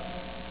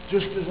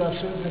 just as I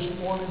said this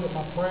morning, that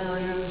my prayer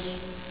is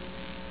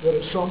that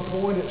at some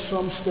point, at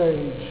some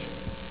stage,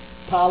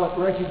 Pilate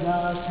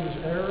recognized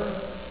his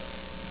error.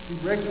 He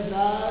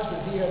recognized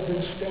that he had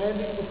been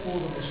standing before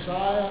the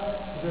Messiah,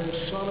 the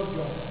very Son of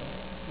God,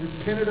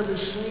 repented of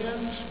his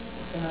sins,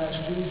 and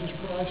asked Jesus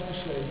Christ to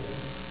save him.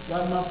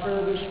 God, my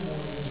prayer this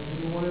morning is that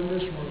anyone in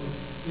this room,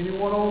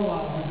 anyone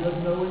online who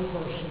doesn't know him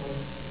personally,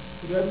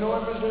 who doesn't know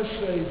him as their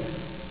Savior,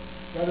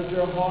 God, that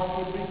their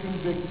heart would be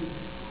convicted.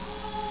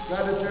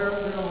 God, that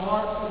their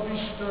heart would be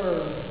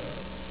stirred.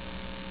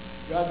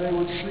 God, they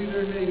would see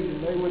their need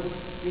and they would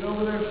get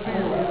over their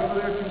fear, get over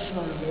their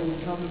concern. They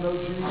would come to know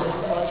Jesus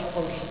Christ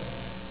personally.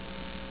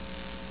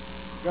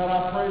 God,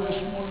 I pray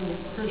this morning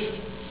that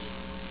Christians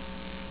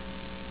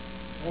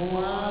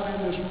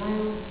online in this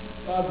room,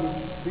 God, would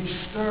be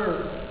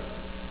stirred,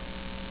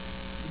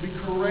 would be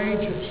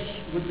courageous,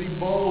 would be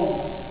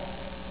bold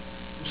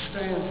to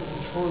stand for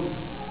the truth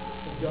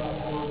of God's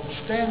Word, to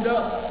stand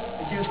up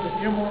against the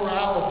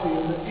immorality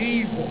and the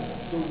evil,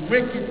 the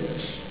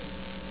wickedness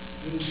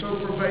that is so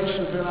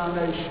pervasive in our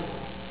nation.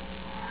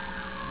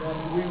 God,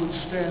 that we would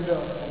stand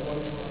up for what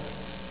is right.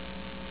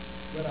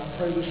 God, I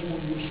pray this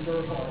morning you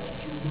stir hearts, that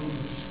you move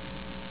us,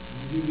 and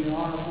you give you the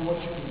honor for what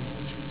you do,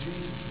 which is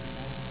Jesus' name.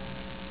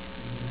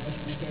 As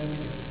we stand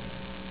together.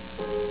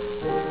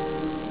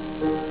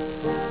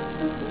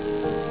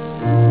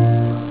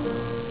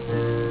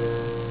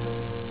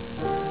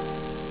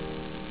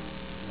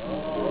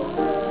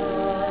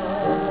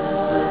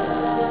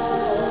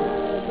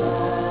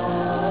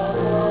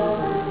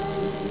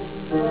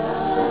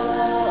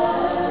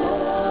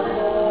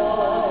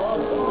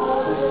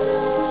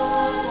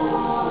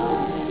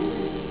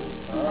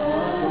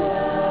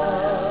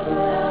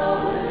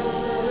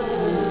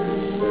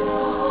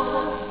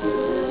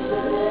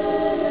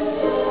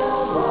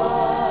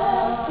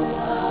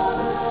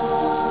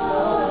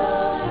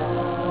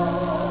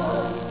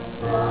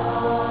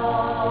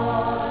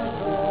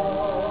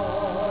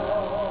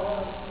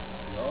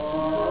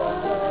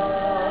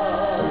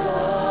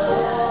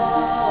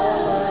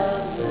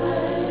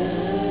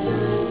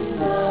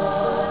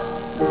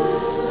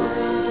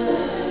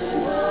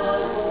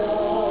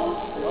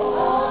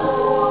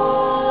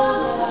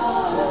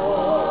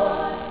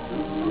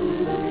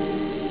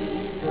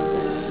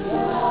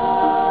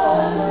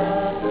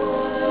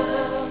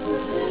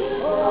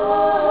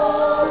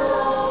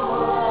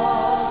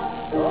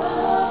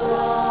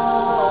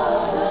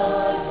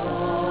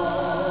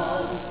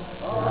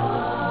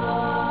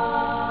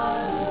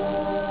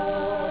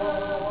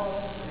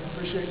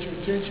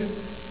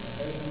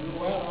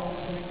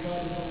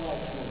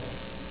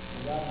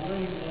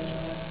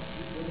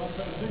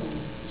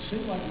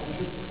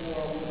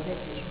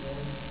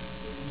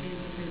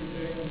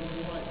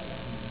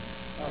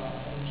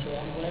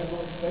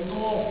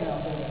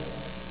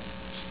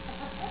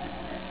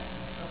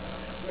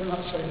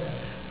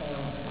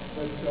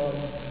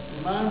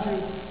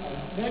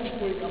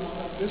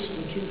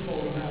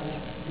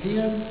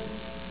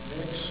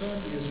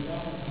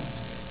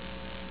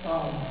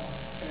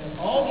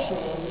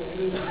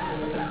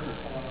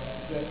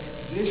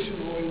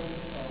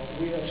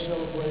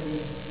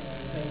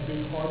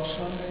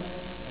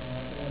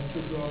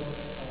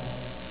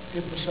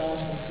 Emphasize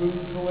the food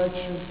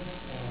collection.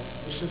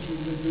 Since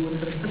we've been doing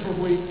it every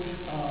week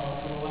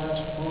for the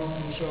last month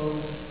or so.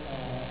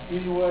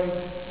 Anyway,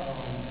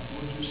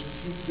 we'll just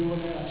keep doing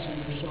that. I see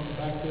there's some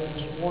back there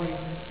this morning.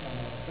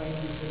 Thank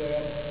you for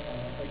that.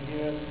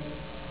 Again,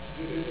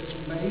 it's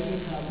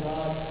amazing how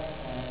God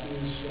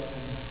is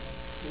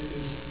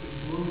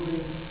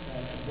moving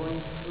to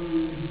bring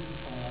food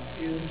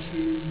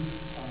into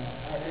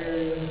our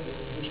area, the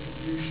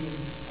distribution,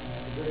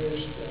 the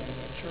various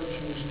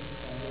churches,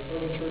 the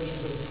other churches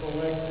that are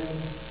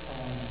collecting.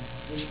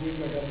 This week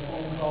I got a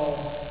phone call,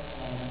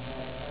 and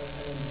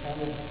I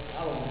don't know,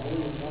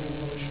 I'm not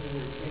even really sure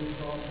where it came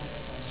from.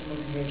 Some of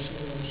you may have seen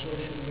it on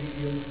social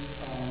media.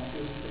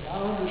 If I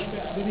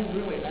understand, I didn't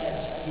really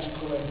ask, I just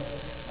collected.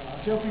 I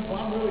tell people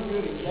I'm really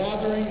good at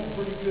gathering and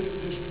pretty good at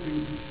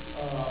distributing.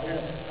 I said,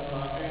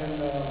 I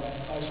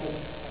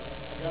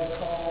got a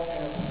call,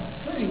 and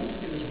I think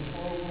it is a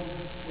program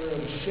where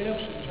the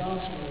chefs at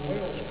Johnson &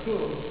 Wales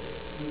cook,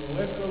 and the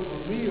leftover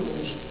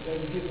meals they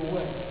give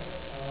away.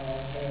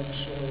 And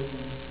so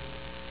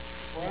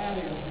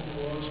Friday, I think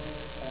it was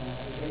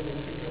able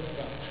to pick up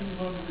about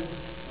 200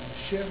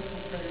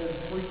 chef-prepared,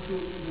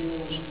 pre-cooked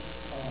meals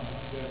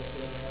that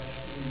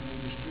we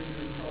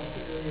distributed across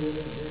the area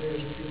to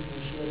various people,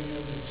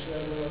 shut-ins,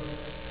 etc.,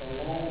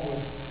 along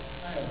with,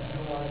 I have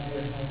no idea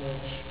how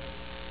much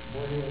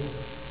bread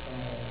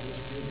is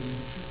given,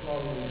 2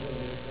 followers of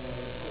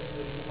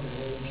 400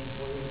 loaves of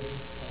bread,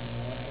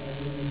 and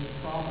we make the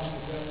promise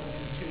that that will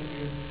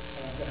continue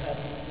to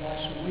happen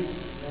twice a week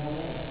from now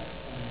on.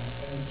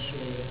 And so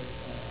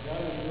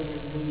God is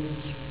really moving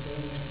some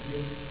things to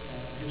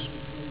get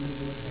some food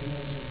into the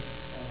hands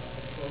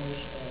of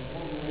folks.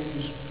 One of the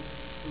ladies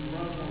who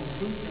runs one of the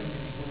food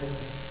pantries where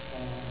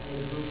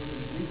the group that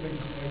we've been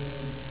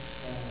collecting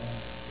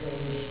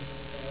goes,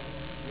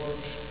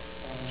 works,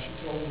 she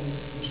told me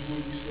this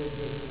week, said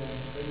that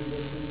they do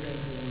their food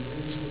pantry on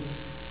Wednesday,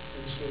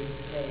 and said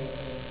had a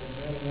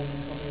man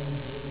and woman come in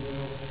with a little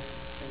girl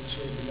and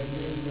said when they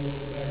get in the middle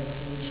of the bag of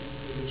food,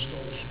 they just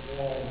start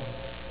squalling.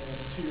 And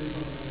tears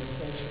running down their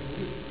face, and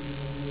we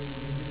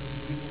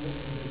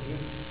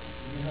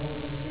how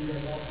we're going to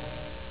figure it out.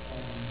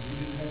 We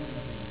didn't have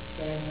anything.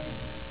 Thank you.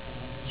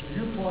 So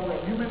you're part of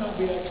that. You may not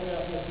be actually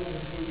out there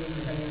putting food in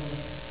your hands,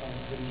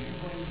 but as you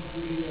bring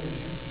food in, as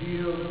you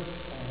give,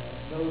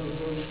 know that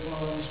those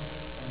funds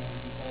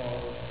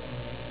are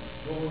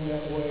going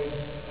that way.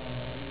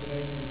 We've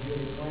been able to get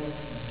a grant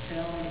from the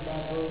county to buy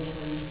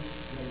groceries,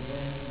 and a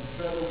grant from the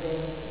federal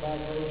government to buy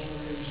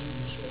groceries,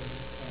 and so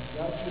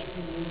God's just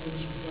been moving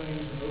some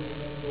things and opening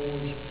up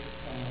doors,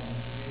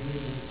 being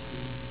able to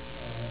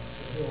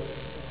help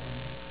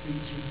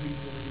feed some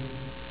people who,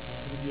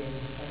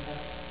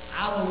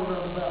 I don't know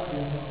nothing about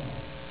being hungry.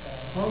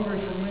 Hungry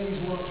for me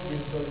is lunch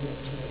being 30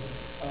 minutes late.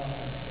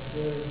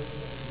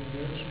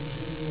 There's some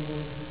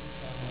genuinely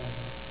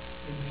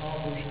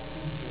impoverished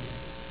people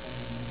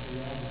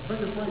around. The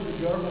biggest phrase the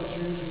government's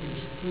using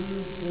is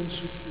food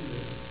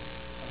insecurity.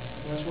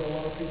 And that's what a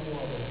lot of people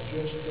are.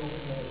 They just don't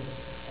know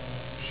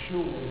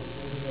sure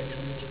where the next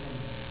meal's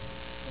coming from.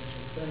 And so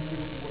thank you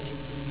for what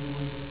you've been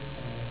doing,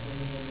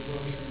 bringing in the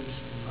groceries,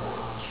 and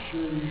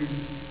assure you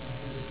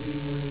it's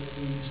getting where it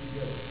needs to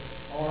go.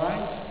 All right?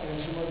 And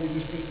some of you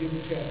just been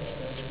giving cash.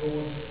 That's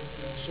going,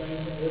 same,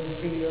 every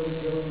penny of it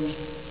goes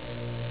to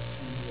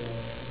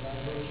buy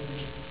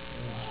groceries.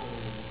 And so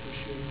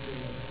appreciate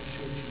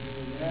you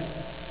doing that.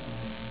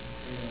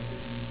 And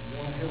if you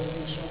want to help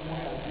me some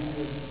way, I'll give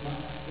you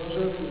those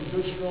of you with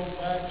good, strong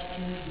backs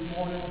Tuesday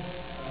morning.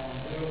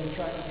 The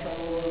tractor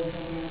trailer load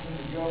coming in from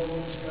the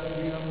government, it's got to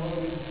be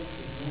unloaded. If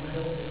you want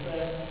to help with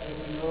that, let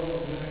me know.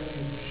 I'll be able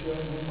to shove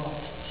in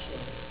boxes. So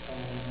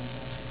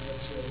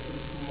that's a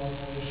pretty cool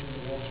operation to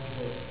watch as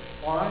well.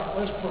 All right,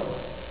 let's pray.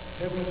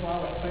 Heavenly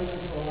Father, I thank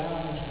you for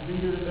allowing us to be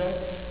here today.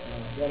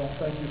 God, I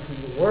thank you for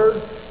your word.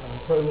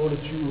 I pray, Lord,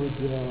 that you would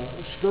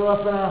stir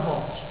up in our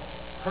hearts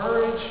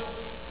courage,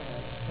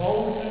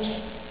 boldness,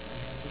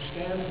 to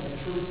stand for the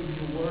truth of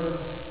your word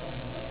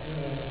in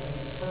a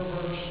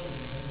perverse,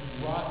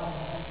 rotten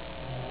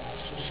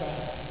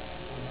society.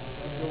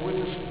 Go